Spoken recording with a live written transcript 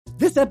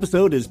This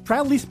episode is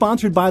proudly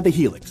sponsored by The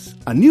Helix,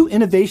 a new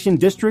innovation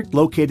district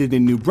located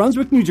in New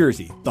Brunswick, New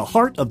Jersey, the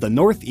heart of the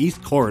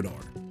Northeast Corridor.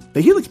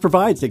 The Helix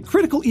provides a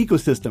critical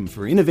ecosystem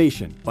for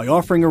innovation by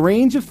offering a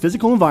range of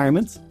physical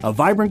environments, a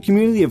vibrant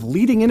community of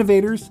leading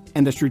innovators,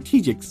 and a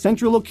strategic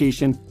central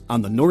location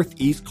on the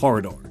Northeast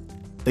Corridor.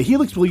 The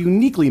Helix will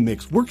uniquely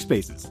mix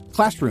workspaces,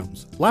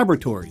 classrooms,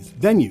 laboratories,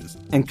 venues,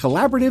 and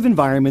collaborative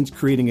environments,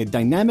 creating a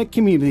dynamic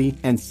community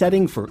and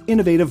setting for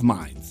innovative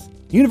minds.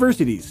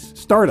 Universities,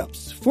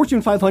 startups,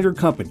 Fortune 500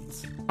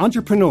 companies,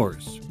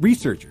 entrepreneurs,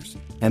 researchers,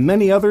 and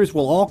many others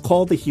will all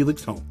call the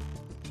Helix home.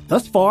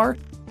 Thus far,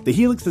 the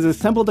Helix has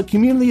assembled a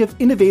community of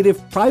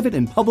innovative private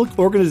and public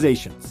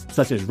organizations,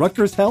 such as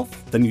Rutgers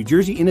Health, the New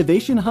Jersey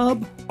Innovation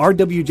Hub,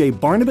 RWJ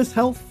Barnabas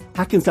Health,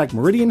 Hackensack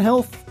Meridian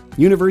Health,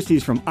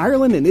 universities from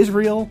Ireland and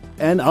Israel,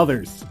 and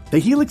others. The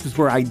Helix is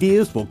where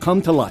ideas will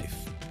come to life.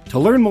 To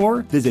learn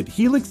more, visit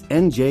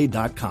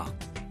helixnj.com.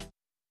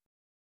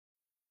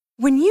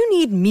 When you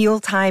need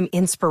mealtime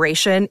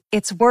inspiration,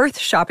 it's worth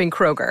shopping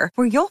Kroger,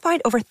 where you'll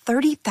find over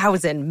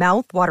 30,000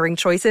 mouth-watering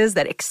choices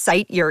that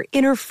excite your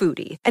inner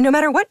foodie. And no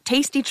matter what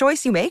tasty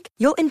choice you make,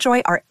 you'll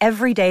enjoy our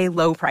everyday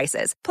low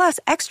prices, plus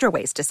extra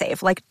ways to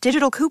save, like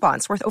digital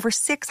coupons worth over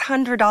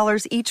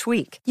 $600 each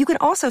week. You can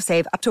also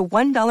save up to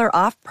 $1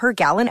 off per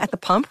gallon at the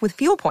pump with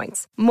fuel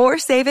points. More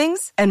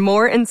savings and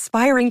more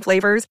inspiring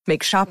flavors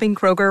make shopping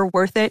Kroger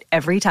worth it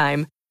every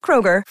time.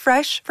 Kroger,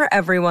 fresh for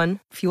everyone.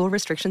 Fuel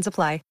restrictions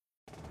apply.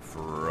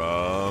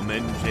 From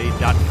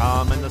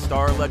NJ.com and the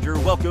Star Ledger,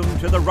 welcome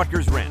to the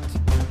Rutgers Rant,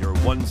 your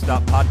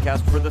one-stop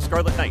podcast for the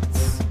Scarlet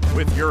Knights,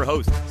 with your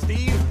hosts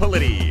Steve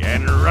Politti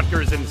and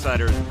Rutgers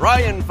insiders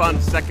Brian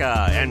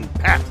Fonseca and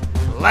Pat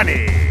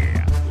Lenny.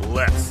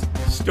 Let's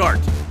start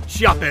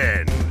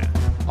shopping.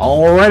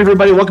 All right,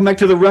 everybody, welcome back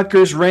to the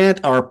Rutgers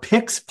Rant, our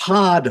Picks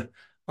Pod,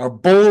 our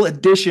Bowl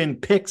Edition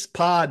Picks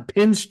Pod,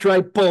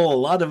 Pinstripe Bowl. A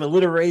lot of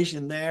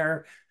alliteration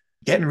there.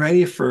 Getting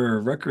ready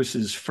for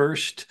Rutgers'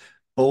 first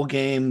bowl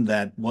game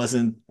that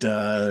wasn't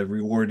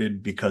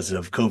rewarded because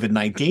of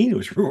COVID-19. It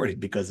was rewarded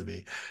because of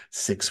a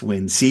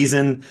 6-win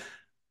season.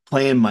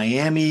 Playing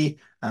Miami.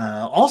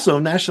 Also,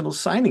 National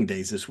Signing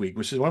Days this week,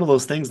 which is one of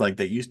those things like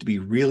that used to be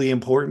really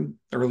important,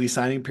 early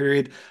signing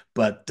period,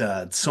 but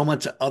so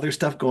much other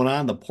stuff going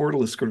on. The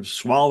portal has sort of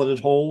swallowed it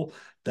whole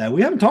that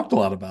we haven't talked a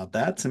lot about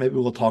that. So maybe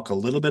we'll talk a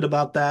little bit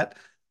about that.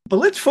 But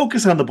let's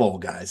focus on the bowl,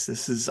 guys.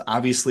 This is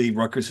obviously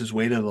Rutgers has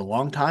waited a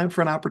long time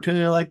for an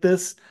opportunity like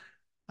this.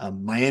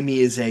 Miami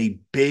is a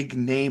big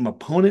name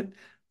opponent,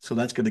 so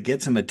that's going to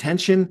get some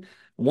attention.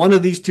 One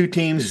of these two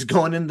teams is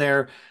going in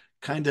there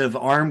kind of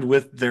armed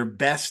with their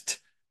best,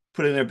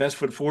 putting their best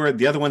foot forward.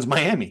 The other one's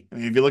Miami. I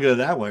mean, if you look at it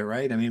that way,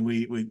 right? I mean,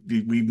 we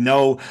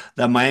know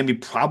that Miami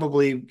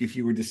probably, if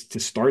you were to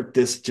start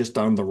this just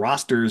on the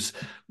rosters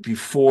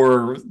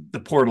before the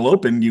portal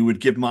opened, you would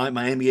give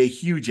Miami a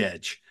huge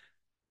edge.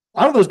 A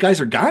lot of those guys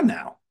are gone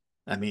now.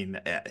 I mean,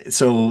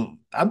 so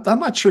I'm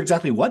not sure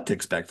exactly what to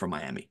expect from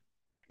Miami.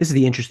 This is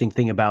the interesting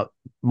thing about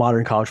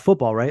modern college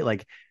football, right?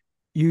 Like,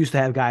 you used to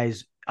have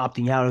guys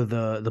opting out of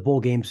the bowl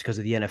games because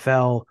of the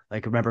NFL.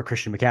 Like, remember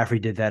Christian McCaffrey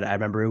did that. I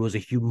remember it was a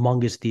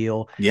humongous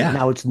deal. Yeah.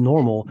 Now it's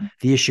normal.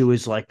 The issue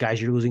is like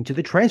guys you're losing to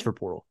the transfer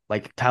portal.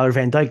 Like Tyler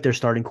Van Dyke, their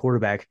starting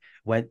quarterback,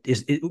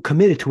 is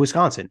committed to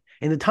Wisconsin.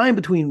 In the time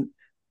between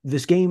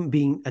this game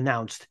being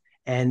announced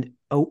and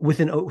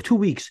within 2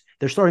 weeks,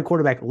 their starting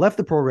quarterback left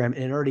the program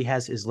and it already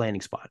has his landing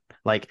spot.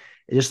 Like,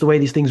 just the way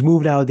these things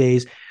move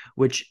nowadays,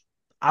 which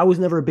I was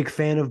never a big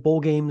fan of bowl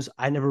games.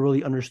 I never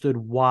really understood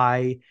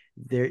why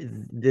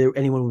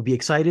anyone would be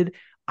excited.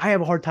 I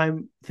have a hard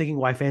time thinking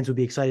why fans would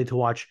be excited to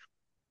watch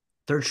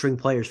third-string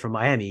players from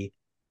Miami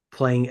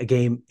playing a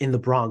game in the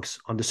Bronx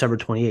on December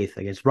 28th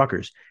against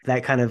Rutgers.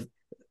 That kind of,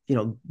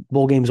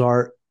 bowl games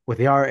are what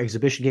they are,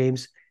 exhibition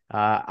games.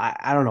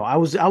 I don't know. I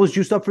was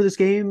juiced up for this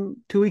game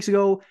 2 weeks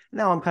ago.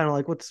 Now I'm kind of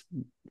like,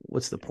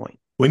 what's the point?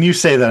 When you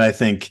say that, I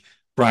think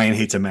Brian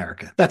hates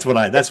America. That's what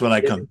I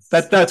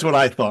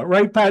thought,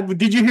 right, Pat?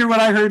 Did you hear what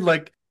I heard?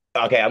 Like,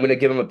 okay, I'm going to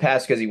give him a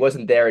pass because he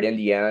wasn't there at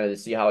Indiana to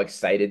see how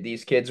excited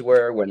these kids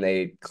were when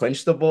they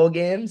clinched the bowl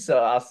game. So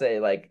I'll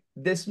say, like,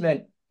 this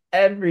meant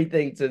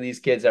everything to these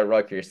kids at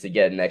Rutgers to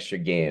get an extra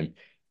game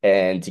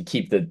and to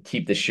keep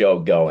the show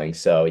going.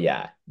 So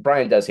yeah,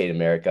 Brian does hate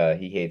America.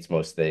 He hates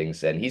most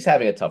things, and he's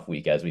having a tough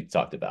week, as we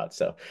talked about.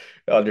 So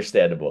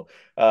understandable.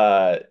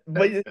 But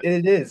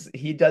it is.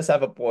 He does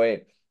have a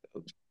point.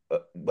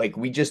 Like,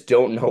 we just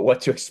don't know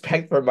what to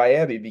expect from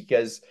Miami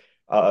because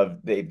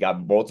they've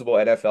got multiple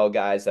NFL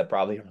guys that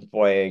probably are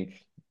playing.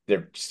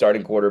 Their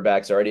starting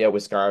quarterbacks already at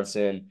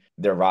Wisconsin.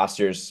 Their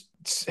rosters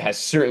has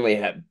certainly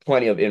had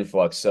plenty of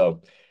influx.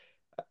 So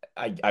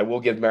I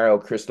will give Mario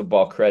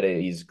Cristobal credit.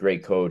 He's a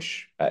great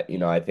coach.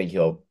 I think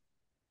he'll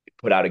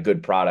put out a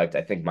good product.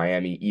 I think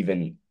Miami,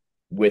 even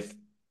with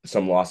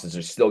some losses,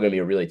 are still going to be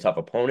a really tough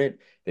opponent.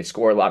 They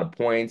score a lot of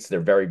points. They're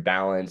very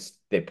balanced.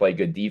 They play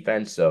good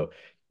defense. So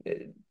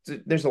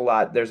there's a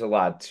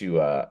lot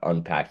to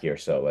unpack here.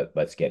 So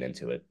let's get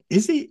into it.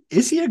 Is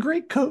he a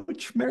great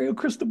coach, Mario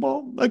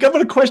Cristobal? Like, I'm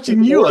going to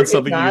question you on Oregon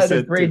something you not a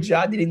said great too.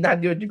 job. Did he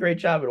not do a great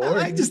job at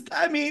Oregon?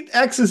 I mean,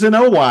 X's and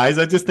O wise,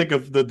 I just think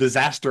of the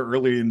disaster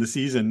early in the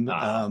season.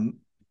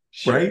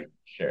 Sure, Right?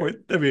 sure.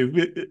 I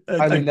mean,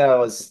 I mean, that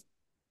was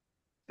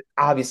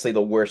obviously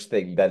the worst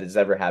thing that has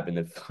ever happened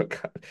in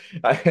football.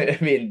 I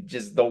mean,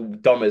 just the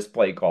dumbest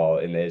play call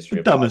in the history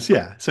of college. dumbest,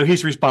 yeah. So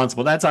he's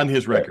responsible. That's on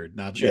his Sure, record.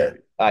 Not, yeah. sure.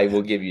 I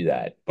will give you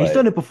that. He's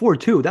done But it before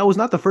too. That was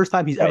not the first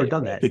time he's ever right,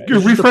 done right, that. right. You This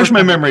is the refresh first my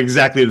time. memory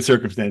exactly the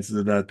circumstances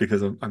of that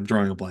because I'm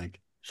drawing a blank.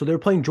 So they were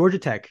playing Georgia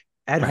Tech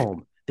at Right.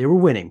 home. They were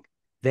winning.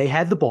 They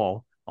had the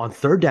ball on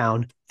third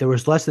down. There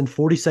was less than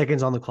 40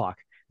 seconds on the clock.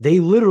 They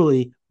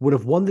literally would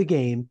have won the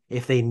game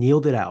if they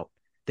kneeled it out.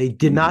 They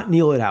did not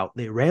kneel it out.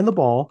 They ran the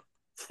ball,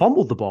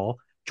 fumbled the ball.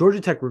 Georgia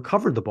Tech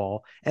recovered the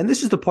ball. And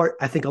this is the part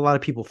I think a lot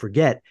of people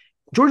forget.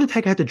 Georgia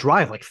Tech had to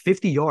drive like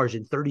 50 yards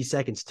in 30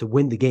 seconds to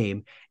win the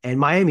game. And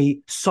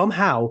Miami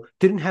somehow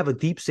didn't have a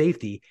deep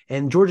safety.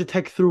 And Georgia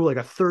Tech threw like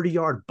a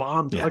 30-yard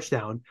bomb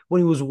touchdown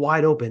when he was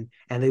wide open,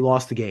 and they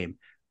lost the game.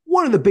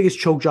 One of the biggest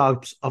choke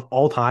jobs of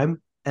all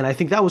time. And I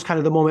think that was kind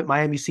of the moment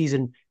Miami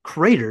season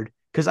cratered,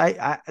 because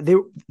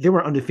they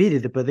were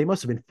undefeated, but they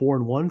must have been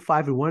 4-1,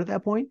 5-1 at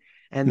that point.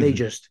 And they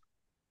just,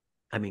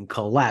 I mean,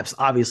 collapsed,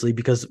 obviously,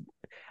 because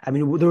I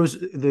mean, there was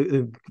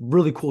the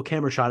really cool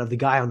camera shot of the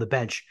guy on the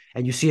bench,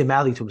 and you see him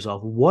mouthing to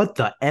himself, "What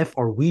the F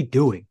are we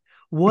doing?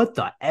 What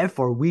the F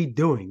are we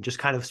doing?" Just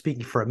kind of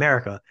speaking for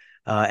America.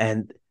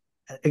 And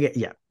again,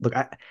 yeah, look,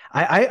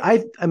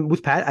 I'm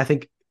with Pat. I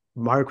think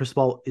Mario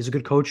Cristobal is a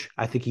good coach.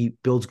 I think he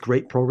builds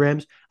great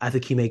programs. I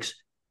think he makes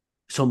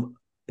some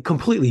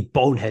completely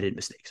boneheaded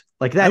mistakes.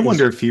 Like that. I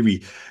wonder if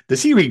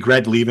does he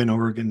regret leaving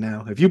Oregon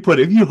now? If you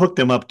hooked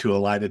him up to a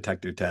lie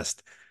detector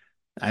test,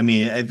 I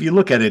mean, if you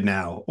look at it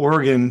now,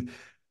 Oregon,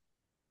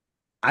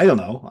 I don't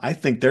know. I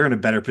think they're in a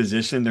better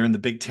position. They're in the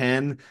Big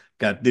Ten.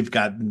 They've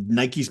got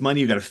Nike's money.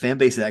 You've got a fan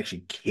base that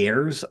actually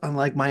cares,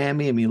 unlike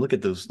Miami. I mean, look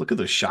at those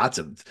shots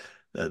of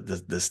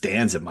the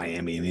stands at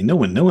Miami. I mean, no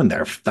one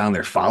there down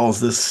there follows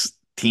this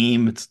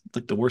team. It's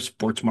like the worst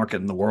sports market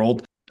in the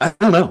world. I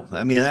don't know.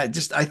 I mean, I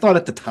thought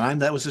at the time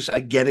that was just, I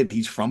get it.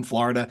 He's from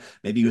Florida.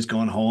 Maybe he was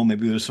going home.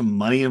 Maybe there was some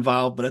money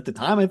involved. But at the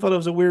time, I thought it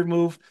was a weird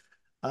move.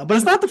 But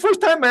it's not the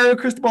first time Mario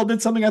Cristobal did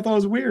something I thought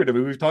was weird. I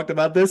mean, we've talked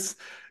about this.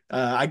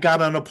 I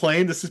got on a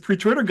plane. This is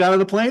pre-Twitter. Got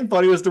on a plane.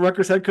 Thought he was the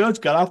Rutgers head coach.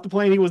 Got off the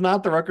plane. He was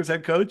not the Rutgers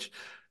head coach.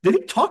 Did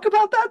he talk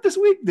about that this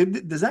week?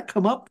 Does that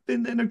come up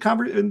in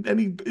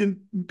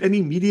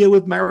any media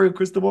with Mario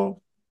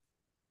Cristobal?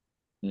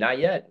 Not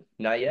yet.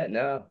 Not yet.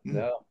 No,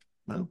 no.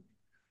 Well,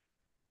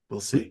 we'll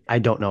see. I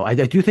don't know. I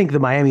do think the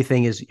Miami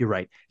thing is, you're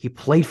right. He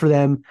played for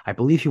them. I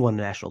believe he won a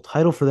national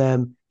title for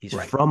them. He's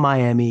from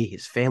Miami.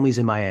 His family's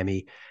in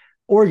Miami.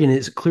 Oregon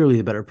is clearly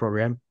the better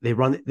program. It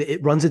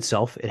runs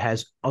itself. It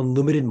has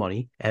unlimited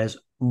money. It has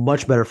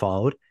much better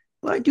followed.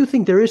 But I do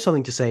think there is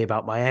something to say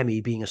about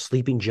Miami being a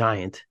sleeping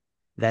giant,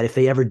 that if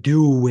they ever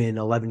do win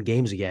 11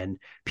 games again,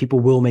 people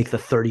will make the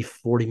 30,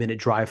 40-minute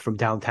drive from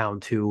downtown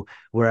to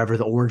wherever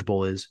the Orange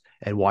Bowl is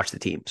and watch the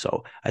team.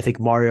 So I think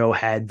Mario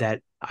had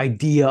that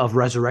idea of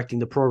resurrecting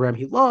the program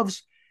he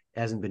loves. It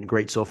hasn't been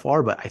great so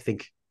far, but I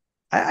think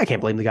I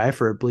can't blame the guy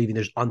for believing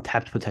there's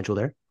untapped potential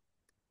there.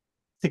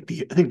 I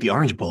think the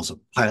Orange Bowl's a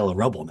pile of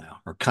rubble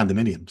now, or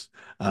condominiums.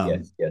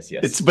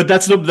 Yes. But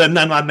that's I'm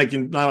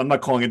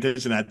not calling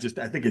attention to that.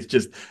 I think it's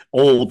just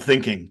old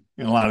thinking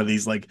in a lot of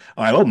these. Like,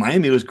 all right,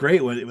 Miami was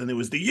great when it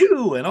was the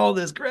U and all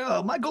this great.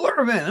 Oh, Michael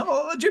Irvin,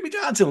 Jimmy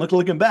Johnson.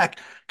 Looking back,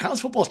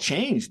 college football's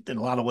changed in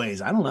a lot of ways.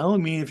 I don't know. I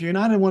mean, if you're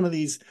not in one of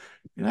these,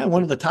 you're not in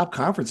one of the top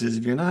conferences.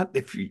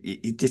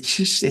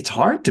 It's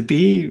hard to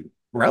be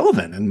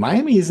relevant, and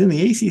Miami is in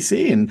the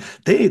ACC, and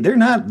they're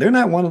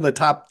not one of the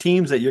top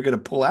teams that you're going to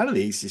pull out of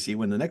the ACC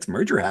when the next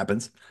merger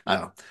happens. I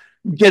don't know.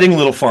 Getting a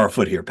little far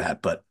afoot here,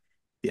 Pat, but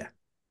yeah.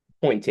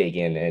 Point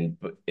taken, and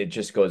it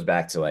just goes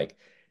back to like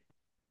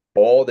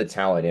all the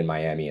talent in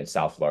Miami and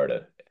South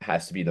Florida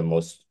has to be the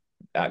most,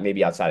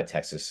 maybe outside of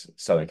Texas,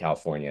 Southern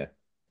California,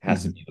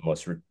 has to be the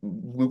most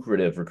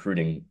lucrative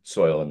recruiting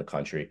soil in the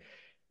country.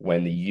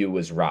 When the U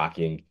was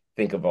rocking,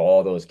 think of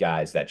all those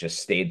guys that just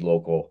stayed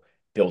local,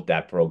 built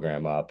that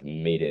program up,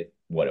 and made it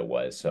what it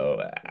was.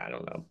 So I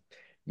don't know.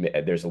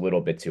 There's a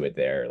little bit to it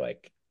there.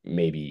 Like,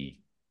 maybe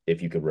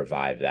if you could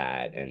revive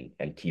that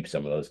and keep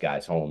some of those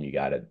guys home, you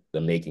got the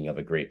making of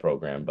a great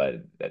program.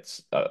 But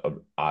that's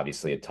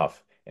obviously a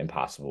tough,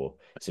 impossible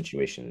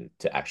situation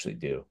to actually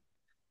do.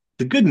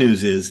 The good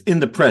news is, in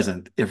the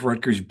present, if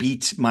Rutgers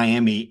beats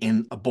Miami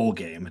in a bowl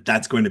game,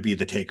 that's going to be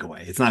the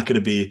takeaway. It's not going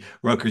to be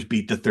Rutgers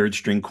beat the third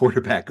string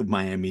quarterback of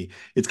Miami.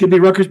 It's going to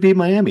be Rutgers beat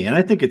Miami. And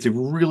I think it's a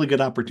really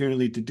good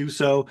opportunity to do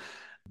so.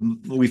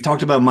 We've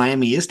talked about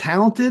Miami is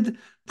talented,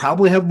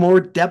 probably have more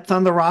depth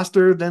on the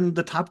roster than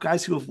the top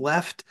guys who have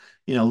left.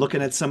 You know,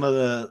 looking at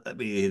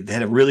they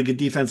had a really good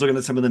defense, looking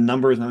at some of the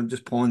numbers, and I'm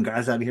just pulling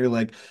guys out of here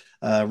like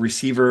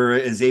receiver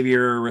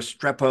Xavier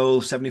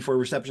Restrepo, 74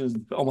 receptions,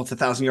 almost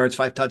 1,000 yards,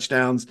 5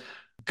 touchdowns.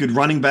 good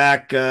running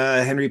back.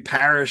 Henry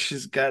Parrish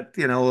has got,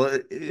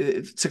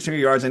 600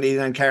 yards and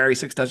 89 carries,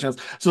 6 touchdowns.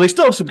 So they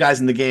still have some guys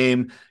in the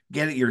game.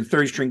 Get it, your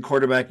third string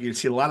quarterback. You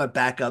see a lot of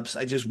backups.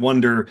 I just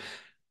wonder,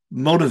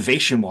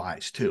 motivation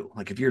wise, too.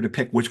 Like if you're to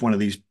pick which one of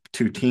these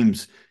two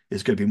teams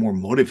is going to be more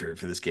motivated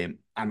for this game,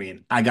 I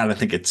mean, I got to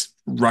think it's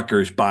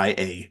Rutgers by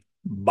a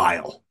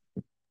mile.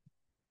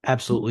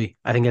 Absolutely.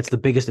 I think that's the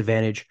biggest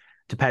advantage.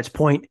 To Pat's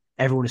point,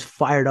 everyone is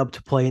fired up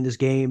to play in this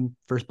game.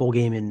 First bowl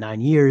game in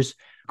 9 years.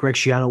 Greg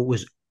Schiano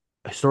was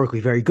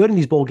historically very good in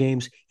these bowl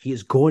games. He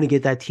is going to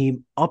get that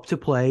team up to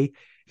play.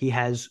 He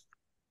has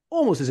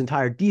almost his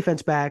entire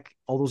defense back.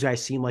 All those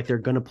guys seem like they're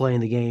going to play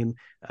in the game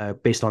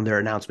based on their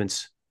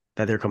announcements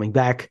that they're coming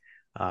back.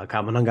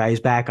 Kyle Monangai is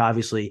back,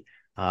 obviously.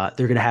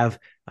 They're going to have,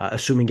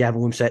 assuming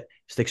Gavin Wimsatt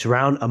sticks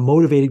around, a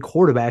motivated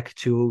quarterback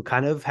to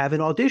kind of have an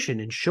audition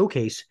and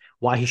showcase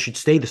why he should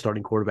stay the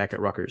starting quarterback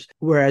at Rutgers.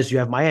 Whereas you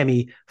have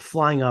Miami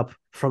flying up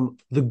from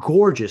the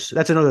gorgeous,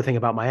 that's another thing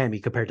about Miami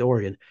compared to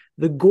Oregon,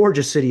 the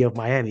gorgeous city of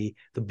Miami,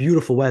 the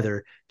beautiful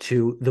weather,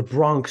 to the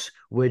Bronx,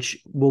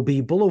 which will be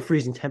below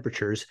freezing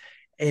temperatures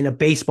in a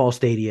baseball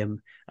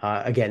stadium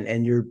again.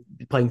 And you're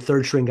playing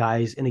third string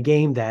guys in a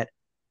game that,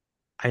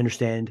 I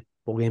understand,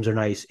 bowl games are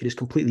nice. It is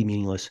completely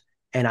meaningless.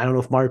 And I don't know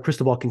if Mario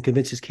Cristobal can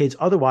convince his kids.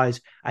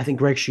 Otherwise, I think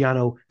Greg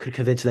Schiano could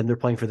convince them they're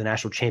playing for the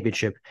national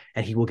championship,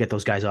 and he will get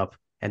those guys up.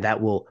 And that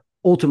will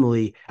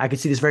ultimately, I could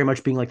see this very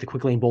much being like the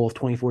Quick Lane Bowl of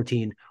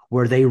 2014,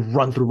 where they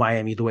run through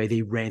Miami the way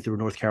they ran through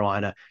North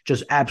Carolina,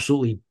 just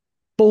absolutely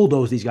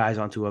bulldoze these guys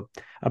onto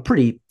a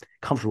pretty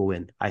comfortable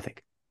win, I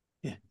think.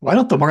 Yeah. Why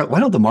don't the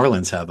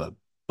Marlins have a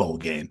bowl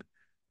game?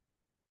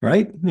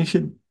 Right? They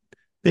should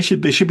be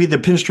the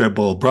Pinstripe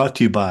Bowl, brought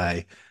to you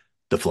by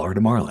the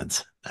Florida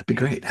Marlins. That'd be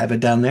great. Have it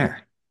down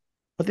there.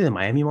 Are they the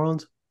Miami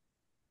Marlins?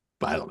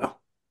 I don't know.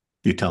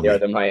 You tell They me. are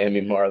the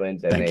Miami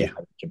Marlins, and Thank they you.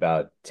 have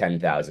about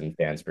 10,000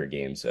 fans per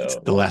game. So It's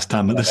the last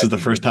time. This is the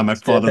first time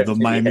I've thought of the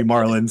Miami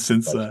Marlins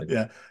since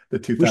the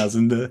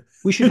 2000.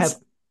 We should have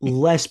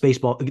less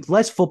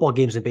football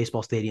games in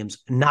baseball stadiums,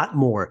 not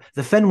more.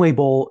 The Fenway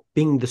Bowl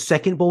being the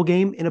second bowl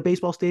game in a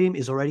baseball stadium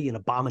is already an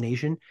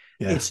abomination.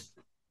 Yeah.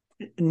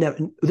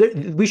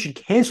 We should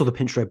cancel the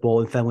Pinstripe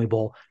Bowl and Fenway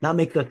Bowl, not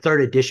make the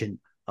third edition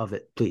of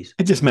it, please.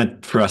 It just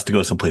meant for us to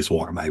go someplace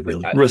warm. I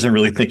wasn't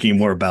really thinking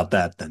more about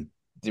that than.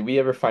 Did we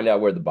ever find out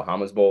where the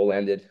Bahamas Bowl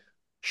landed?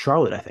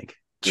 Charlotte, I think.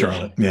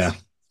 Charlotte, yeah.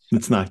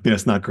 It's not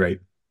great.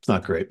 It's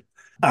not great.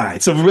 All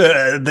right, so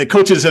the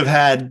coaches have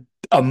had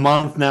a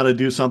month now to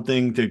do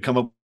something, to come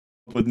up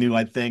with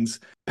new things.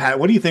 Pat,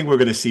 what do you think we're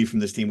going to see from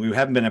this team? We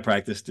haven't been at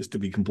practice, just to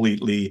be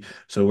completely,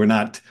 so we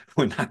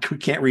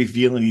can't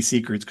reveal any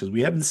secrets because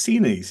we haven't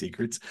seen any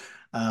secrets.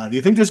 Do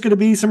you think there's going to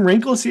be some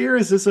wrinkles here?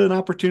 Is this an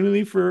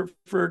opportunity for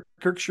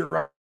Kirk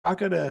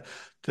Ciarrocca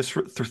to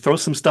throw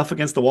some stuff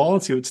against the wall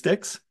and see what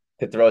sticks?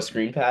 To throw a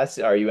screen pass?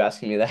 Are you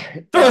asking me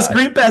that? Throw a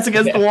screen pass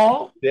against the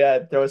wall? Yeah,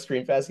 throw a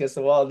screen pass against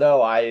the wall.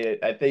 No,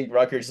 I think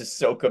Rutgers is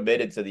so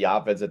committed to the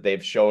offense that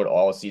they've shown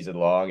all season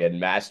long and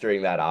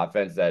mastering that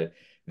offense that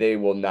they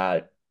will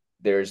not,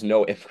 there's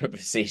no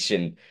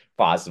improvisation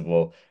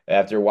possible.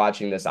 After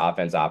watching this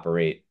offense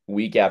operate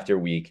week after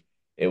week,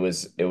 it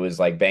was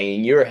like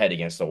banging your head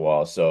against the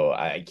wall. So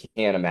I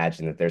can't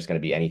imagine that there's going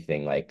to be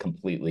anything like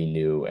completely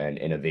new and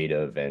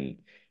innovative and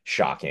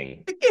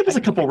shocking. It gave us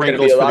a couple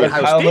wrinkles for the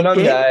Ohio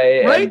State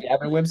game, right? And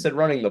Gavin Wimsatt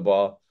running the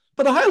ball.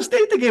 But Ohio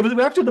State, they gave us,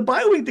 after the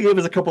bye week, they gave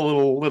us a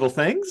couple little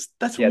things.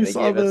 That's when we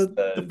saw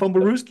the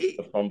Fumble-Rooski.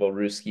 The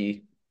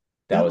Fumble-Rooski.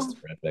 That was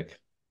terrific.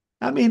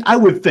 I mean, I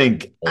would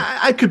think,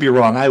 I could be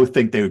wrong. I would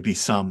think there'd be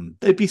some,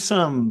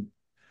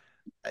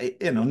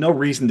 no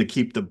reason to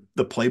keep the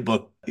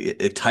playbook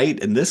tight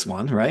in this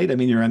one, right? I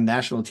mean, you're on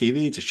national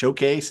TV. It's a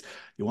showcase.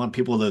 You want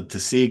people to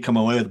see, come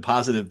away with a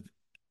positive.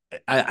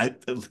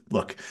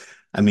 Look,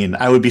 I mean,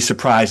 I would be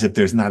surprised if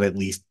there's not at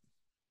least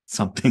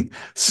something.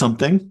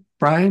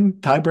 Brian,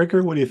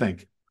 tiebreaker, what do you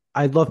think?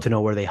 I'd love to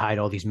know where they hide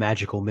all these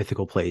magical,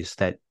 mythical plays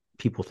that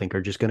people think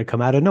are just going to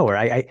come out of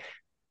nowhere.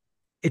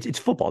 It's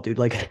football, dude.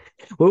 Like,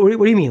 what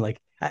do you mean?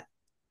 Like,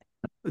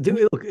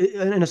 look,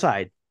 an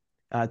aside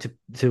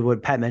to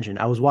what Pat mentioned,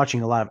 I was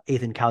watching a lot of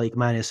Ethan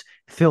Kaliakmanis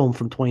film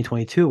from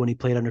 2022 when he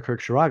played under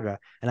Kirk Ciarrocca,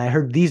 and I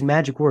heard these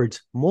magic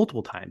words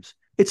multiple times.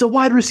 It's a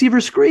wide receiver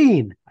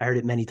screen. I heard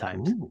it many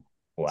times. Ooh,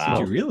 wow.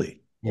 Did you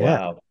really? Yeah.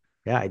 Wow.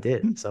 Yeah, I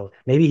did. So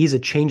maybe he's a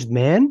changed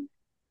man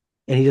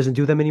and he doesn't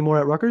do them anymore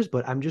at Rutgers,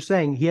 but I'm just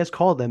saying he has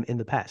called them in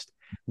the past.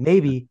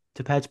 Maybe,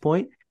 to Pat's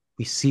point,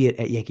 we see it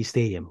at Yankee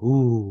Stadium.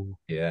 Ooh.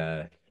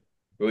 Yeah.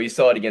 Well, we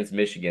saw it against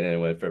Michigan and it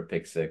went for a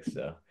pick six.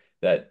 So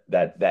that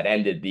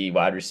ended the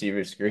wide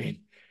receiver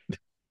screen.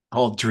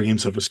 All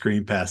dreams of a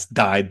screen pass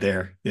died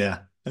there. Yeah,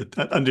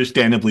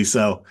 understandably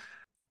so.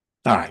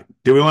 All right.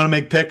 Do we want to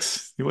make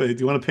picks? Do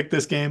you want to pick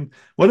this game?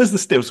 What is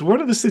the so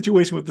what are the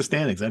situation with the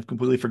standings? I've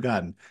completely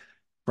forgotten.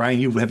 Brian,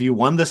 have you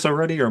won this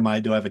already, or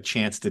do I have a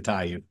chance to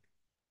tie you?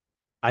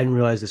 I didn't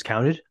realize this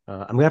counted.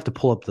 I'm gonna have to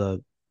pull up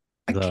the.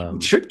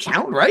 It should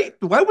count, right?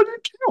 Why wouldn't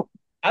it count?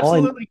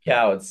 Absolutely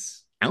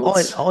counts.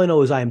 All I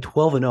know is I am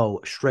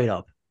 12-0 straight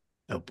up.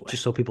 Oh boy.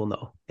 Just so people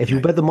know. If you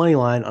bet the money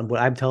line on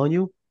what I'm telling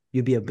you,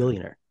 you'd be a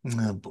billionaire.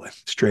 Oh boy.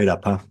 Straight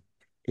up, huh?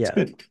 Yeah. It's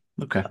good.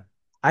 Okay.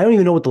 I don't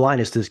even know what the line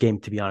is to this game,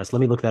 to be honest. Let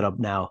me look that up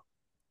now.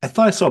 I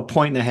thought I saw a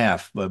point and a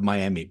half, but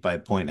Miami by a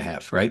point and a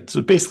half, right?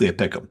 So basically a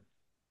pick 'em.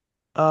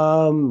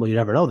 Well, you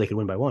never know. They could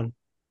win by one.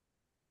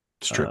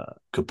 It's true.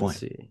 Good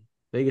point. Let's see.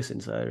 Vegas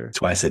Insider.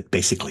 That's why I said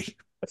basically.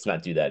 Let's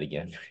not do that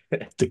again.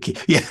 The key,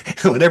 yeah,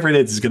 whatever it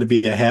is going to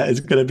be a half.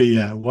 It's going to be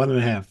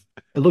 1.5.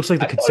 It looks like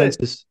the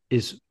consensus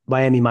is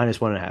Miami minus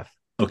 1.5.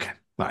 Okay,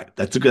 all right,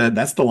 that's good.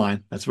 That's the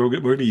line. That's what we're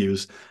going to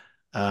use.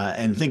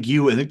 And I think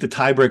the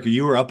tiebreaker.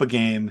 You were up a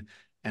game,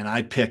 and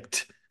I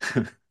picked.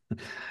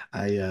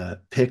 I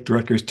picked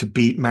Rutgers to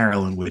beat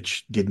Maryland,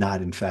 which did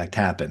not, in fact,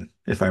 happen.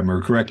 If I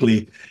remember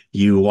correctly,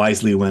 you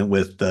wisely went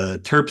with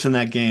the Terps in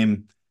that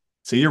game,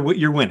 so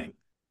you're winning.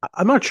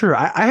 I'm not sure.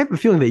 I have a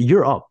feeling that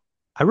you're up.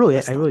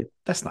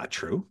 That's not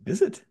true,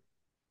 is it?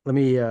 Let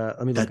me look.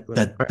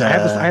 I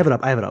have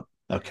it up.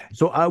 Okay.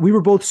 So we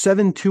were both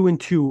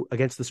 7-2-2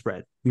 against the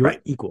spread. We were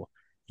equal.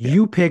 Yeah.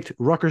 You picked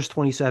Rutgers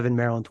 27,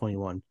 Maryland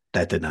 21.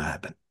 That did not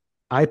happen.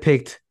 I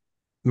picked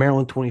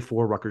Maryland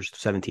 24, Rutgers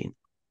 17.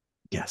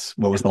 Yes.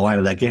 What was the line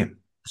of that game?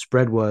 The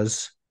spread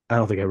was, I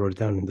don't think I wrote it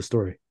down in the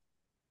story.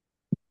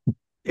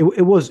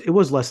 It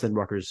was less than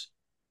Rutgers.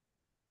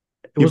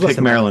 You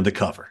picked Maryland to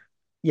cover.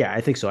 Yeah,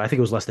 I think so. I think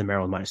it was less than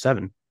Maryland minus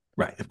 7.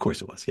 Right. Of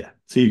course it was. Yeah.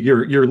 So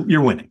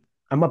you're winning.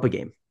 I'm up a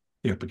game.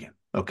 You're up a game.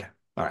 Okay.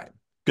 All right.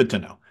 Good to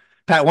know.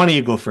 Pat, why don't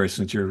you go first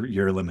since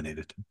you're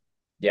eliminated?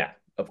 Yeah,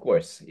 of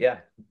course. Yeah.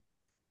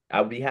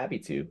 I'll be happy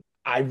to.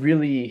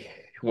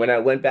 When I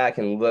went back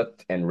and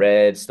looked and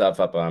read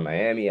stuff up on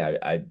Miami,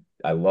 I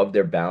loved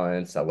their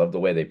balance. I loved the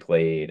way they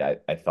played.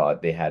 I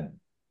thought they had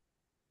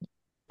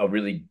a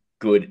really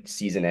good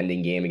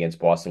season-ending game against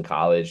Boston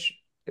College.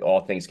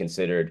 All things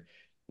considered,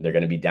 they're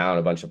going to be down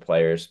a bunch of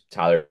players.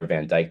 Tyler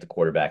Van Dyke, the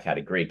quarterback, had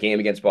a great game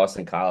against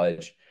Boston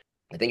College.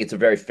 I think it's a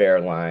very fair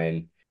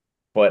line,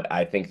 but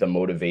I think the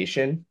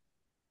motivation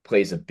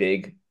plays a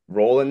big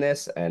role in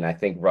this, and I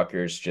think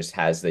Rutgers just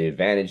has the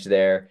advantage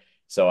there.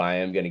 So I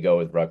am going to go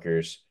with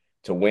Rutgers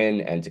to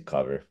win and to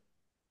cover.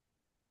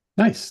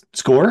 Nice.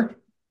 Score?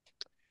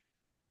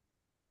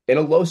 In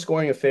a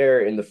low-scoring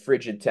affair in the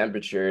frigid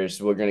temperatures,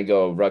 we're going to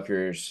go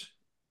Rutgers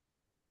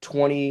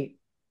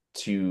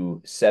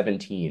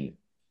 20-17.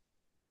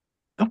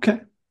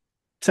 Okay.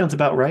 Sounds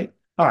about right.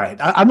 All right.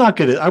 I'm going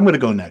to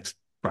go next,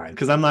 Brian,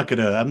 because I'm not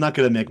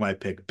gonna make my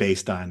pick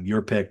based on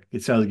your pick.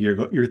 It sounds like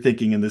you're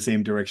thinking in the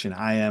same direction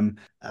I am.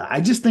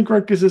 I just think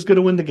Rutgers is going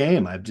to win the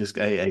game. I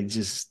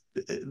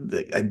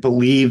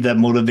believe that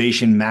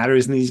motivation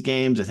matters in these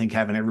games. I think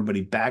having everybody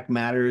back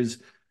matters.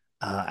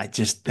 I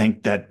just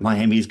think that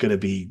Miami is going to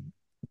be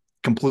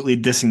completely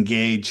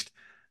disengaged.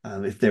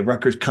 If the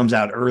Rutgers comes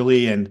out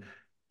early and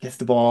gets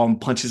the ball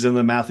and punches in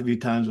the mouth a few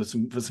times with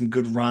some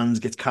good runs,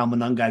 gets Kyle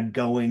Monangai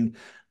going.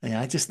 Yeah,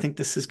 I just think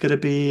this is going to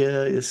be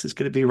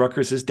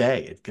Rutgers'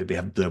 day. It's going to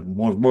be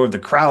more of the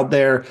crowd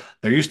there.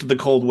 They're used to the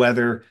cold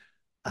weather,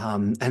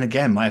 and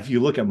again, if you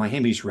look at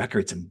Miami's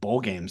records in bowl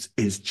games,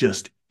 is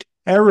just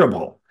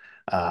terrible.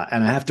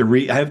 And I have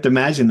to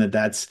imagine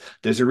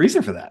there's a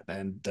reason for that,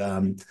 and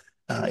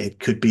it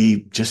could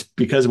be just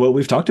because of what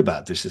we've talked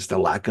about. There's just a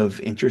lack of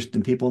interest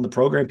in people in the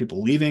program,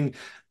 people leaving.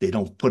 They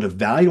don't put a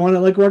value on it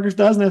like Rutgers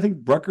does. And I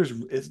think Rutgers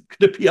is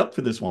going to be up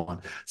for this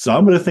one. So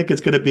I'm going to think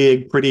it's going to be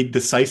a pretty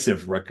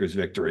decisive Rutgers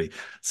victory,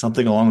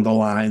 something along the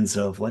lines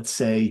of, let's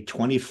say,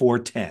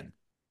 24-10.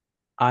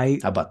 How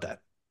about that?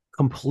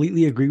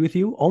 Completely agree with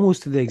you.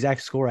 Almost to the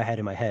exact score I had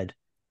in my head.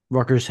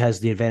 Rutgers has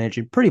the advantage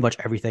in pretty much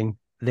everything.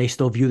 They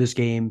still view this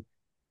game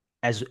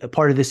as a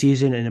part of the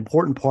season, an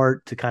important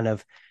part to kind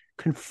of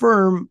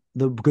confirm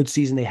the good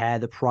season they had,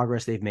 the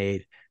progress they've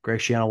made. Greg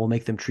Schiano will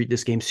make them treat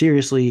this game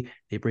seriously.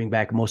 They bring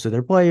back most of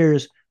their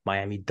players.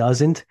 Miami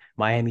doesn't.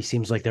 Miami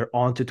seems like they're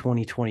on to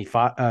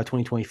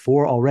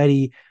 2024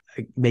 already.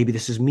 Maybe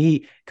this is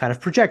me kind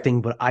of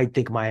projecting, but I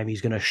think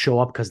Miami's going to show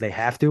up because they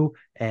have to,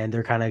 and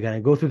they're kind of going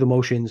to go through the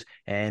motions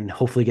and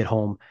hopefully get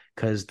home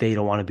because they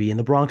don't want to be in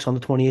the Bronx on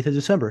the 28th of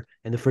December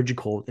in the frigid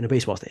cold in a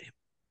baseball stadium.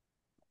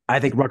 I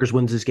think Rutgers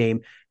wins this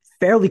game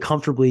fairly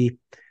comfortably.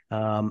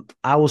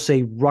 I will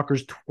say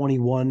Rutgers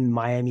 21,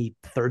 Miami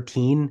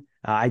 13.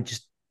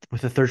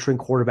 With a third string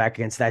quarterback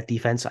against that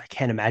defense, I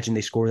can't imagine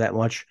they score that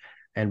much.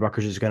 And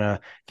Rutgers is going to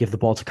give the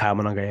ball to Kyle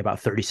Monangai about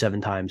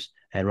 37 times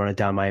and run it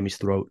down Miami's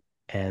throat.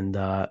 And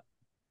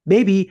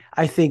maybe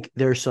I think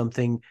there's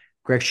something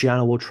Greg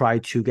Schiano will try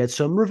to get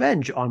some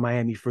revenge on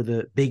Miami for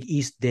the Big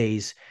East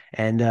days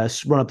and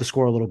run up the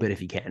score a little bit if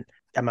he can.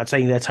 I'm not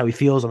saying that's how he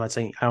feels. I'm not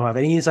saying I don't have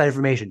any inside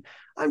information.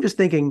 I'm just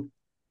thinking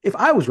if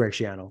I was Greg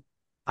Schiano,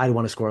 I'd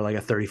want to score like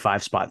a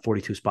 35 spot,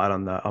 42 spot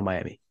on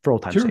Miami for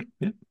old time's sake.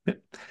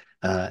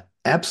 Yeah.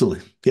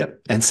 Absolutely.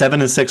 Yep. And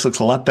 7-6 looks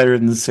a lot better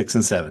than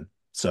 6-7.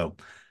 So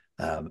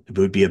it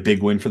would be a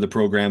big win for the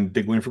program,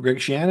 big win for Greg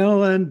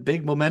Schiano, and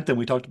big momentum.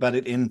 We talked about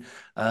it in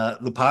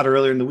the pod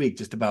earlier in the week,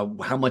 just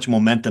about how much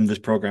momentum this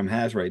program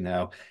has right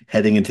now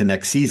heading into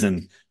next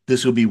season.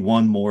 This will be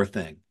one more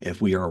thing.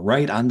 If we are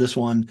right on this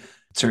one,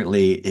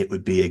 certainly it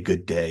would be a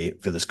good day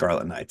for the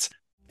Scarlet Knights.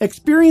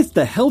 Experience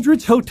the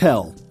Heldridge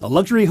Hotel, a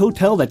luxury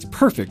hotel that's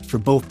perfect for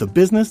both the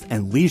business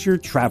and leisure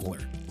traveler.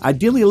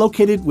 Ideally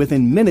located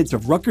within minutes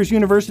of Rutgers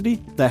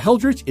University, the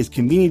Heldridge is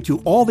convenient to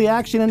all the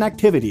action and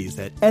activities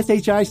at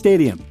SHI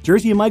Stadium,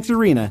 Jersey Mike's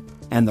Arena,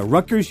 and the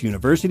Rutgers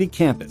University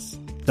campus.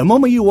 The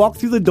moment you walk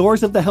through the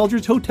doors of the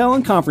Heldridge Hotel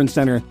and Conference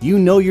Center, you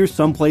know you're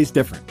someplace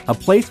different. A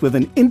place with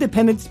an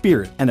independent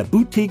spirit and a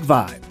boutique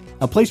vibe.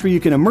 A place where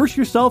you can immerse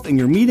yourself in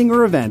your meeting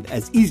or event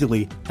as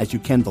easily as you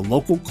can the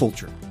local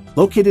culture.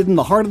 Located in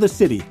the heart of the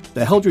city,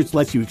 the Heldridge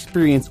lets you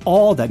experience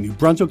all that New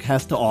Brunswick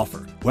has to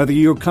offer. Whether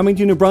you're coming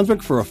to New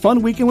Brunswick for a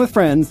fun weekend with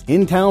friends,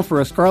 in town for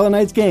a Scarlet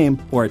Knights game,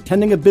 or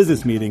attending a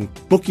business meeting,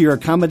 book your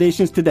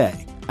accommodations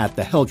today at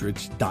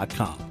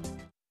theheldridge.com.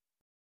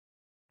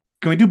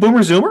 Can we do Boomer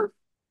Zoomer?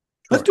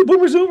 Let's do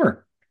Boomer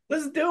Zoomer.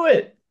 Let's do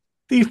it.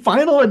 The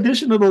final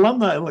edition of the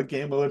alumni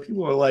game. But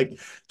people are like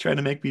trying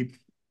to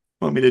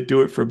want me to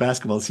do it for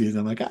basketball season.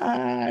 I'm like,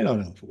 I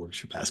don't know if it works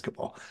for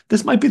basketball.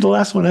 This might be the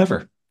last one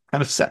ever.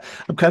 Kind of sad.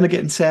 I'm kind of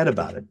getting sad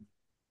about it.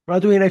 We're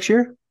not doing it next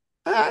year?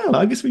 I don't know.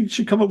 I guess we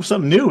should come up with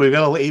something new. We've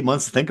got 8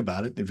 months to think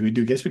about it. If we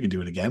do, guess we can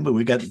do it again. But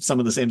we got some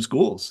of the same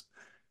schools.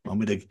 Want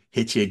me to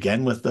hit you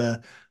again with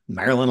the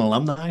Maryland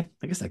alumni?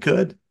 I guess I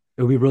could.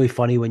 It would be really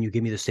funny when you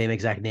give me the same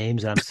exact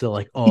names and I'm still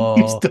like,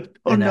 oh,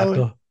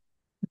 no.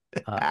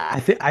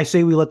 I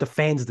say we let the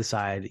fans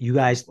decide. You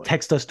guys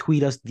text us,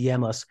 tweet us,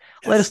 DM us.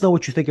 Yes. Let us know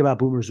what you think about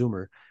Boomer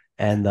Zoomer,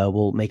 and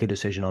we'll make a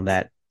decision on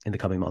that in the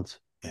coming months.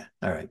 Yeah.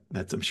 All right.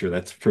 I'm sure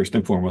that's first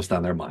and foremost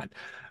on their mind.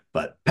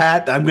 But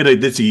Pat,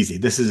 this easy.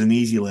 This is an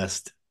easy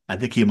list. I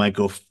think he might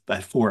go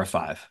at 4 or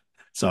 5.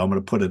 So I'm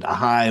going to put it a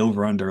high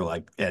over under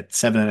like at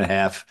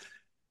 7.5.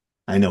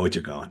 I know what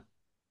you're going.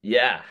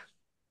 Yeah.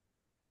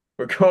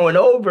 We're going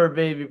over,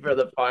 baby, for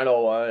the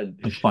final one.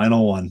 The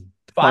final one.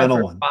 5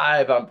 for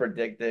 5, I'm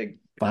predicting.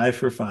 5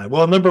 for 5.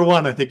 Well, number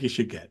 1, I think you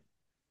should get.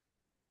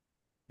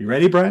 You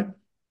ready, Brian?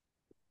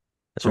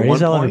 That's ready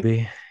as I'll ever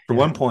be. For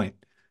 1 point.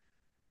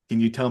 Can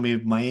you tell me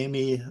if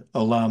Miami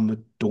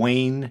alum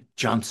Dwayne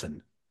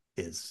Johnson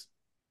is?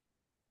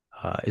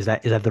 Is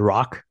that The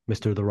Rock,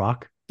 Mr. The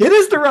Rock? It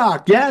is The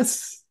Rock,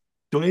 yes.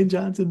 Dwayne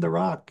Johnson, The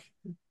Rock.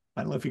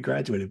 I don't know if he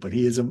graduated, but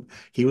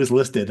he was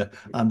listed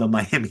on the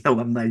Miami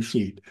alumni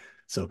sheet.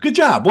 So good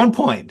job, 1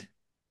 point.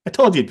 I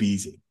told you it'd be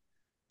easy.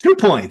 2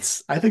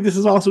 points. I think this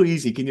is also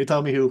easy. Can you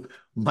tell me who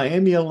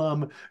Miami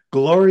alum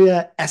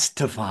Gloria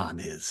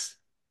Estefan is?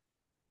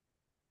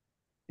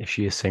 Is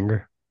she a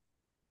singer?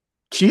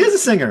 She is a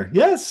singer,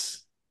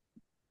 yes.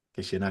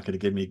 Guess you're not going to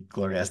give me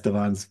Gloria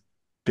Estefan's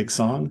big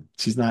song.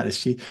 She's not. Is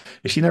she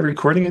not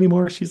recording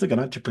anymore? She's like an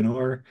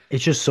entrepreneur.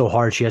 It's just so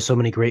hard. She has so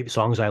many great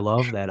songs I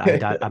love that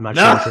I'm not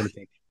sure which one to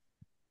pick.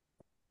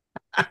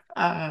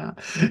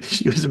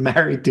 She was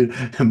married to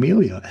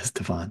Emilio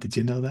Estefan. Did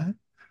you know that?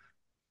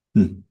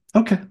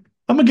 Okay,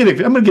 I'm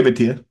gonna give it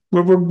to you.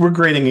 We're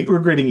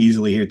grading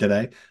easily here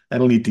today. You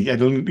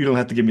don't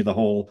have to give me the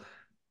whole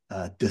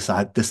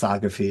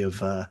discography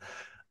of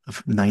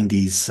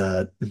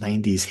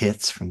 90s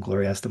hits from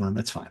Gloria Estefan.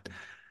 That's fine.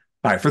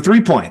 All right, for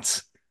 3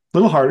 points. A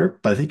little harder,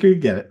 but I think you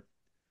can get it.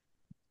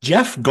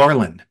 Jeff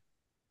Garland.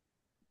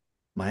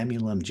 Miami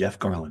alum Jeff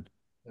Garland.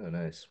 Oh,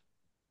 nice.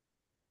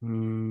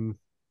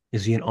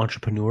 Is he an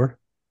entrepreneur?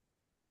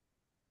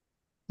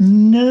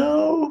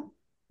 No,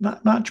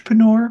 not an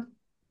entrepreneur.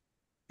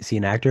 Is he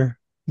an actor?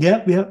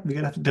 Yep. You're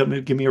gonna have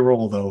to give me a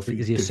role though.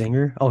 Is he a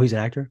singer? Oh, he's an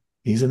actor.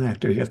 He's an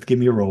actor. You have to give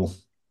me a role.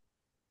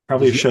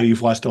 Probably a show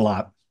you've watched a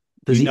lot.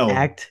 Does he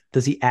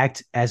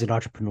act as an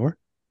entrepreneur?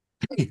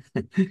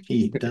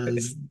 He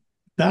does.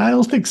 I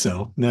don't think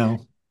so.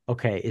 No.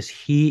 Okay. Is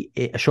he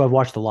a show I've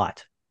watched a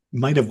lot?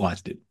 Might have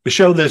watched it. A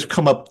show that's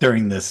come up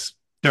during this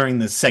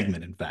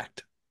segment, in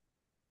fact.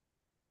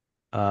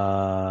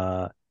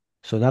 So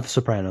not The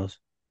Sopranos.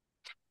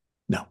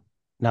 No.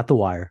 Not The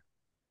Wire.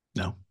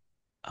 No.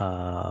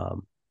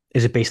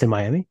 Is it based in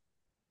Miami?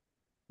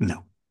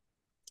 No.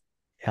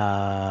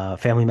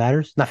 Family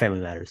Matters? Not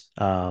Family Matters.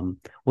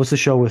 What's the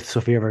show with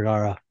Sofia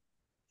Vergara?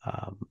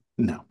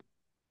 No.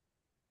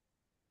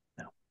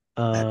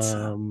 That's,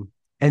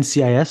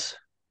 NCIS?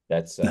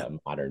 That's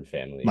Modern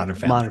Family. Modern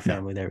Family. Modern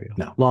Family. There we go.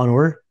 No. Law and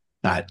Order?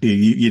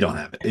 You don't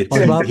have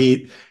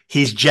it.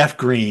 He's Jeff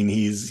Green.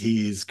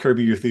 He's Curb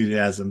Your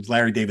Enthusiasms.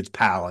 Larry David's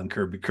pal on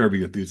Curb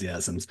Your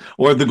Enthusiasms,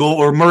 or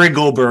Murray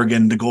Goldberg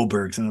and the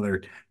Goldbergs,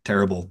 another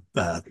terrible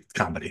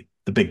comedy.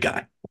 The big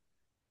guy.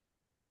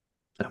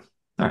 So,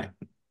 all right,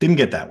 didn't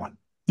get that one.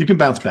 You can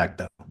bounce back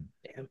though.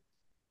 Damn.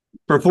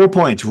 For 4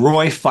 points,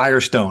 Roy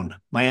Firestone,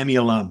 Miami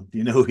alum. Do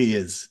you know who he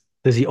is?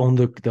 Does he own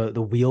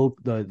the wheel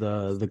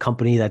the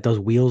company that does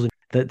wheels and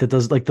that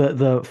does like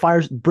the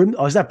fires?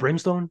 Is that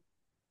Brimstone?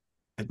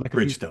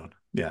 Bridgestone.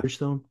 Yeah.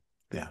 Bridgestone.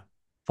 Yeah.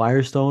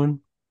 Firestone.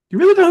 You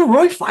really know who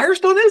Roy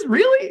Firestone is?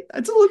 Really?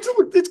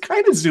 It's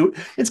kind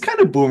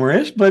of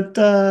boomerish, but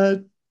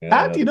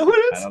Pat, do you know who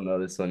it is? I don't know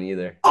this one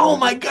either. Oh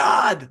my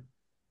God.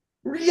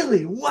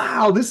 Really?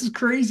 Wow. This is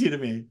crazy to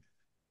me.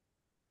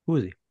 Who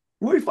is he?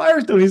 Roy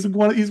Firestone. He's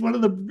one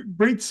of the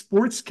great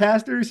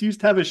sportscasters. He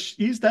used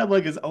to have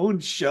like his own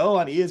show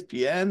on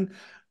ESPN.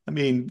 I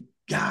mean,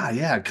 God,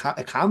 yeah,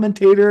 a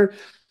commentator.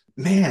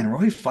 Man,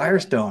 Roy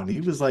Firestone.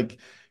 He was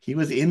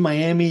in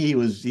Miami.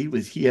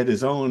 He had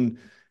his own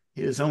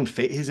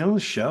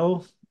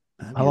show.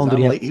 How long did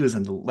he have? He was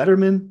in the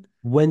Letterman.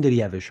 When did he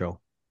have his show?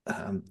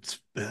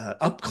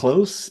 Up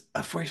close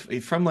from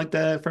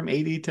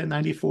 80 to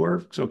 94.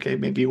 It's okay.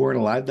 Maybe you weren't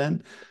alive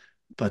then,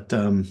 but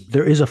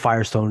There is a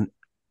Firestone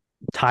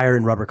tire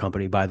and rubber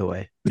company, by the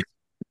way. I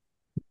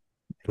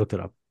looked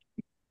it up.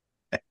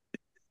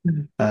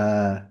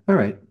 all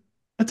right.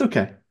 That's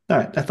okay. All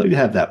right. I thought you'd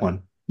have that one.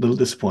 A little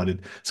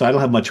disappointed. So I don't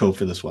have much hope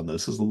for this one, though.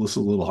 This is a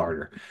little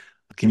harder.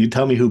 Can you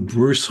tell me who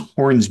Bruce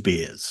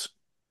Hornsby is?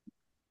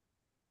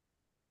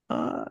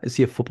 Is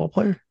he a football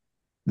player?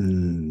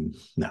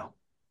 No.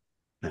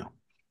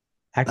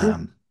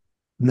 Actor?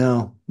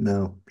 No.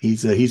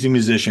 He's a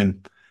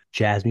musician,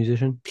 Jazz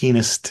musician?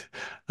 pianist.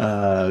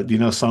 Do you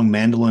know the song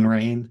Mandolin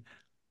Rain?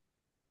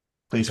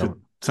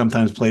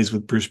 Sometimes plays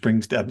with Bruce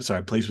Springsteen. I'm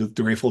sorry, plays with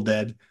the Grateful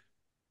Dead.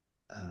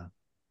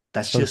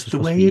 That's just the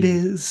way it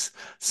is.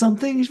 Some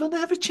things will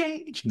never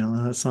change. You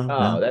know that song?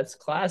 Oh, No? that's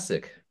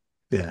classic.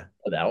 Yeah.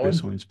 Oh, that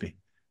Bruce one. Hornsby.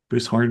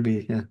 Bruce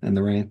Hornsby, yeah, and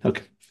the rain.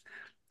 Okay.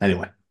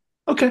 Anyway.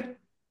 Okay.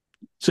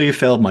 So you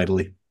failed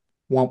mightily.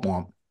 Womp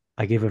womp.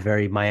 I gave a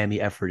very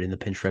Miami effort in the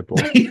Pinstripe Bowl.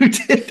 You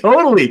did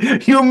totally.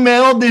 You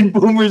mailed in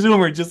Boomer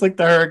Zoomer, just like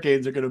the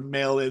Hurricanes are going to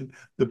mail in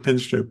the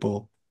Pinstripe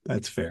Bowl.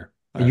 That's fair.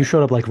 And you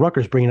showed up like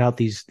Rutgers bringing out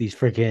these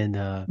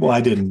freaking. Well, I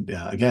didn't.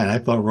 Again, I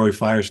thought Roy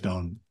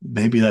Firestone.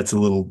 Maybe that's a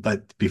little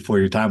bit before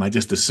your time. I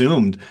just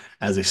assumed,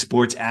 as a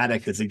sports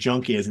addict, as a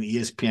junkie, as an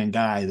ESPN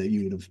guy, that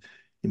you would have.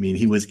 I mean,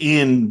 he was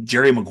in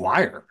Jerry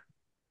Maguire.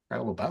 I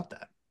don't know about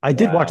that. I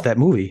did watch that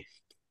movie.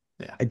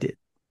 Yeah, I did.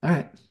 All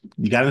right.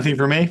 You got anything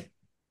for me?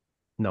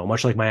 No,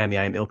 much like Miami,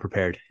 I am ill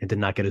prepared and did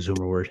not get a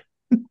Zoomer word.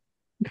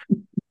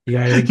 You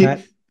got anything,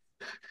 Pat?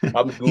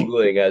 I'm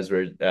Googling as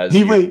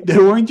Wait,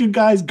 weren't you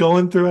guys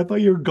going through? I thought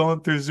you were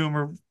going through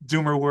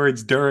Zoomer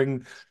words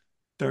during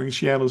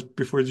Shannon's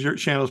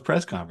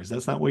press conference.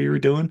 That's not what you were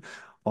doing.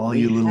 All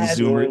you little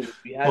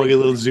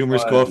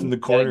Zoomers go off in the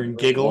corner and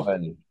giggle.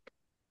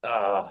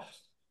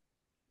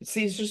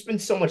 See, it's just been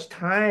so much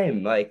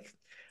time. Like,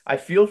 I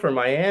feel for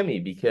Miami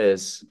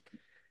because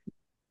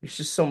there's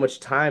just so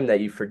much time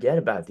that you forget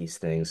about these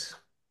things.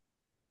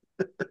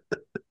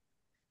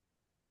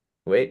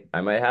 Wait, I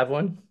might have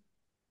one.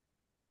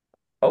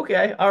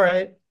 Okay, all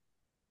right.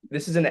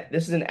 This is an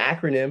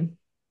acronym.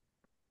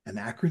 An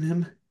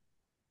acronym?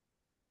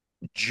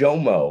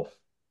 JOMO.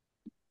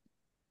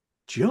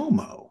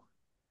 JOMO.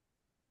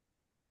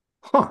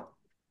 Huh.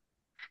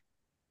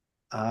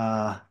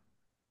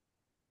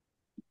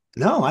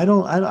 No, I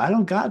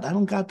don't got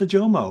the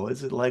JOMO.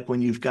 Is it like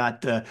when you've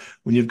got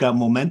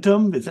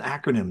momentum? It's an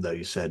acronym though,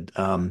 you said.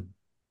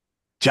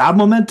 Job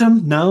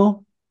momentum?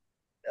 No.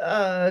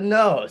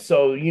 No.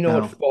 So you know No.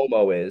 what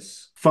FOMO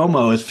is.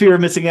 FOMO is fear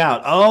of missing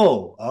out.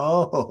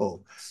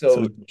 Oh.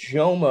 So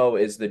JOMO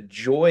is the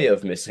joy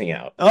of missing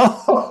out.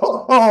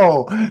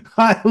 Oh,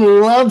 I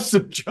love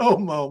some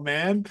JOMO,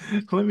 man.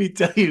 Let me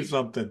tell you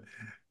something.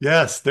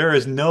 Yes, there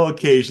is no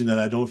occasion that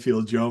I don't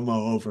feel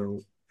JOMO over.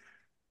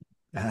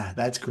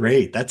 That's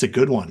great. That's a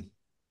good one.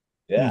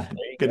 Yeah, I'm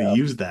gonna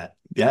use that.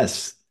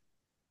 Yes.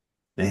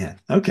 Man.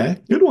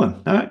 Okay. Good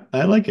one. All right.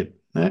 I like it.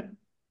 All right.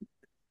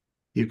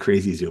 You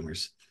crazy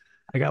Zoomers.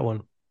 I got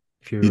one.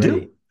 If you're You ready,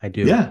 do? I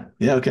do. Yeah.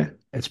 Okay.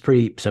 It's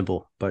pretty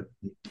simple, but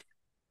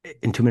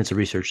in 2 minutes of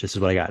research, this is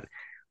what I got.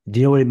 Do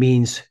you know what it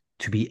means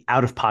to be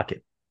out of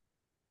pocket?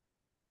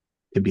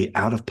 To be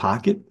out of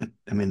pocket?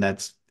 I mean,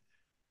 that's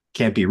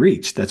can't be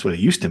reached. That's what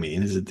it used to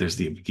mean. Did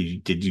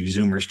you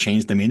Zoomers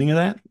change the meaning of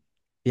that?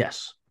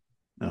 Yes.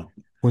 No.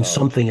 When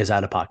something is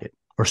out of pocket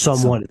or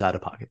someone is out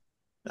of pocket.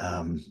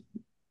 Someone's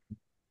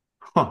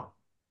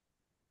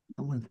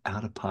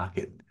out of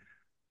pocket.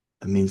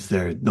 That means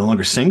they're no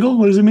longer single?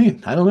 What does it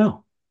mean? I don't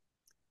know.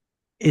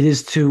 It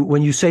is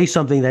when you say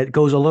something that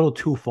goes a little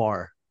too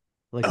far,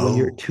 like when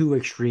you're too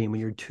extreme,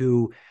 when you're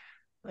too,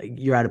 like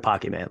you're out of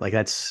pocket, man. Like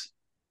it's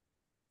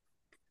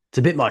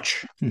a bit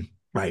much.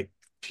 Right.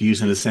 If you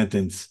use in a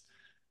sentence,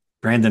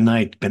 Brandon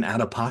Knight been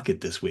out of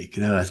pocket this week.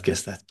 I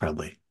guess that's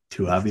probably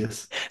too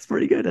obvious. It's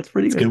pretty good. That's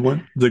pretty good. Good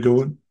one. It's a good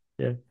one.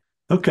 Yeah.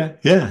 Okay.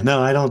 Yeah. No,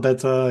 I don't.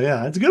 That's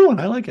that's a good one.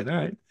 I like it. All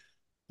right.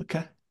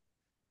 Okay.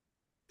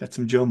 Got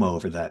some JOMO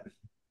over that.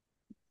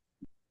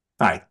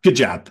 All right. Good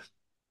job.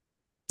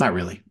 Not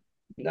really.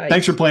 Nice.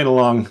 Thanks for playing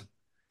along. It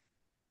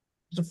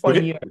was a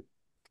fun year. It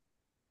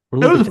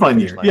was a fun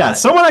year. Yeah.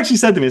 Someone actually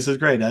said to me, this is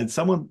great.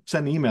 Someone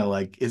sent an email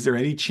like, is there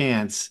any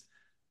chance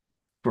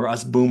for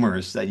us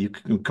boomers that you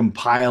can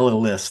compile a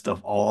list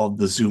of all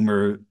the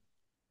Zoomer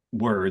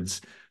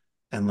words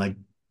and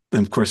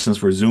of course,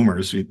 since we're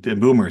boomers,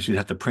 you'd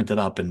have to print it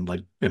up and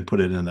put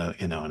it in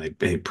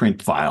a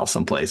print file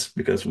someplace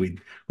because we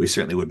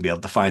certainly wouldn't be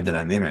able to find it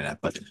on the internet.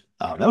 But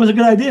that was a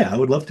good idea. I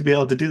would love to be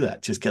able to do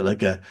that. Just get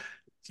a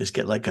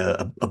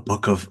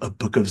book of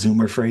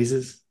Zoomer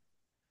phrases.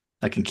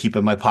 I can keep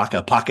in my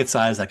pocket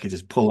size. I can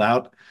just pull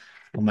out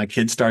when my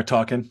kids start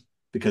talking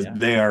because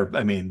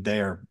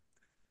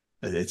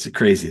it's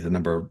crazy the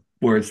number of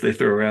words they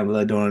throw around that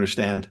I don't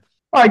understand.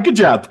 All right, good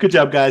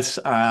job, guys.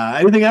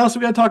 Anything else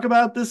we got to talk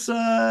about this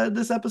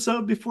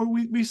episode before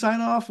we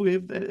sign off?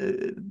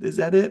 Is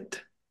that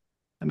it?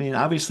 I mean,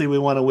 obviously we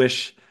want to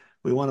wish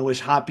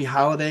happy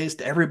holidays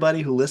to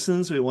everybody who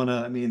listens.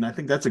 I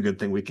think that's a good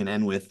thing we can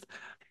end with.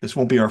 This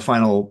won't be our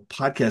final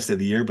podcast of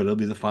the year, but it'll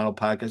be the final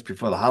podcast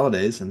before the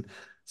holidays. And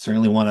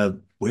certainly want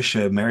to wish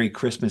a Merry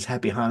Christmas,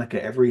 Happy Hanukkah,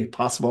 every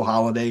possible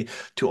holiday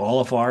to all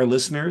of our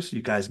listeners.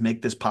 You guys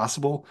make this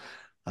possible.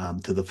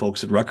 To the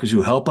folks at Rutgers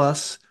who help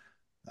us,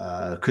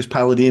 Chris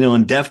Palladino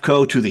and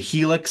Devco, to the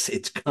Helix.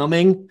 It's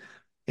coming.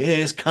 It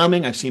is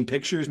coming. I've seen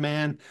pictures,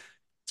 man.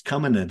 It's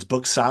coming and it's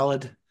booked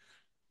solid.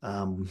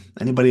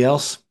 Anybody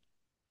else?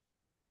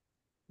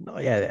 No,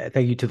 yeah.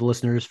 Thank you to the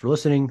listeners for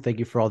listening. Thank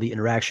you for all the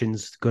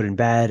interactions, good and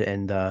bad,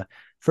 and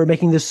for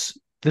making this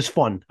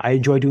fun. I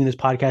enjoy doing this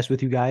podcast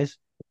with you guys.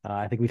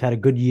 I think we've had a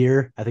good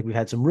year. I think we've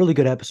had some really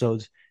good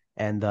episodes,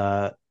 and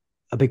a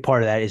big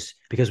part of that is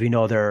because we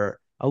know there are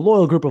a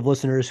loyal group of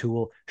listeners who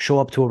will show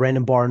up to a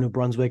random bar in New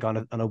Brunswick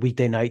on a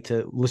weekday night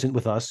to listen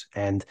with us,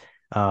 and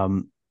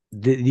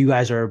you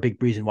guys are a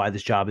big reason why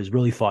this job is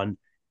really fun.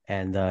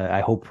 And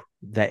I hope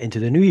that into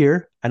the new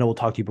year, I know we'll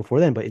talk to you before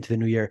then, but into the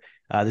new year,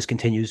 this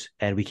continues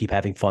and we keep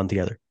having fun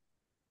together.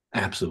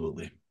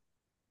 Absolutely.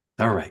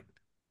 All right.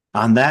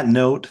 On that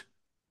note,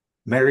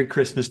 Merry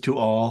Christmas to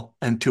all,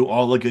 and to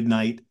all a good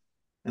night.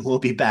 And we'll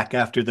be back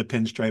after the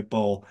Pinstripe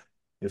Bowl.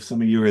 If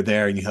some of you are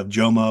there and you have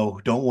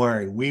JOMO, don't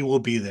worry. We will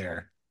be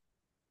there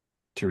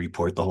to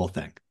report the whole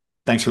thing.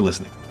 Thanks for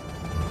listening.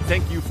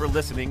 Thank you for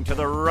listening to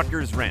the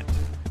Rutgers Rant.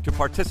 To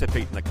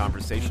participate in the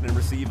conversation and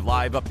receive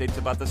live updates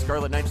about the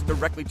Scarlet Knights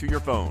directly to your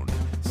phone,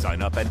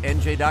 sign up at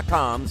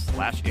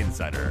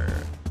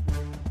nj.com/insider.